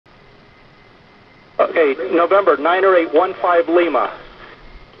Okay, November 90815 Lima.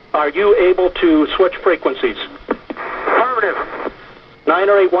 Are you able to switch frequencies? Affirmative.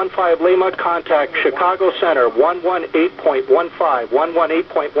 90815 Lima, contact Chicago Center 118.15.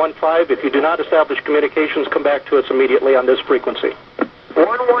 118.15. If you do not establish communications, come back to us immediately on this frequency.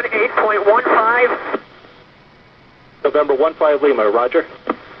 118.15. November 15 Lima, roger.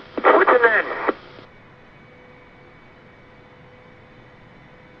 What's the then?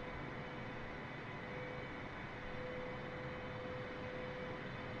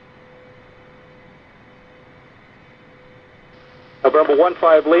 November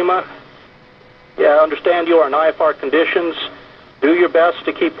 15 Lima. Yeah, I understand you are in IFR conditions. Do your best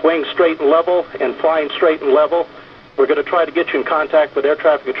to keep wings straight and level and flying straight and level. We're going to try to get you in contact with Air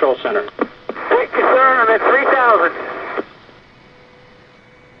Traffic Control Center. Thank you, sir. I'm at 3,000.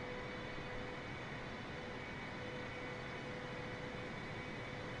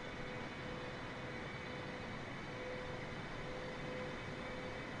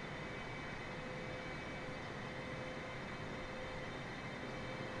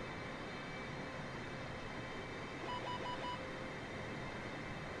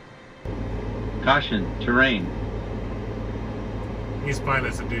 Caution, terrain. These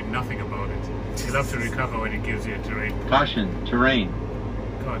pilots are doing nothing about it. You'll have to recover when it gives you a terrain. Caution, terrain.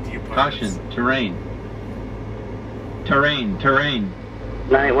 God, you pilots. Caution, terrain. Terrain, terrain.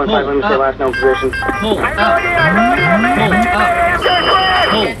 915, let me say last known position. Pull up. Pull up.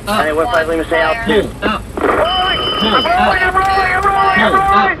 Pull up. 915, let me say altitude. Pull up. I'm rolling! I'm rolling!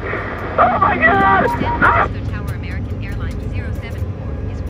 Pull up. Oh my God!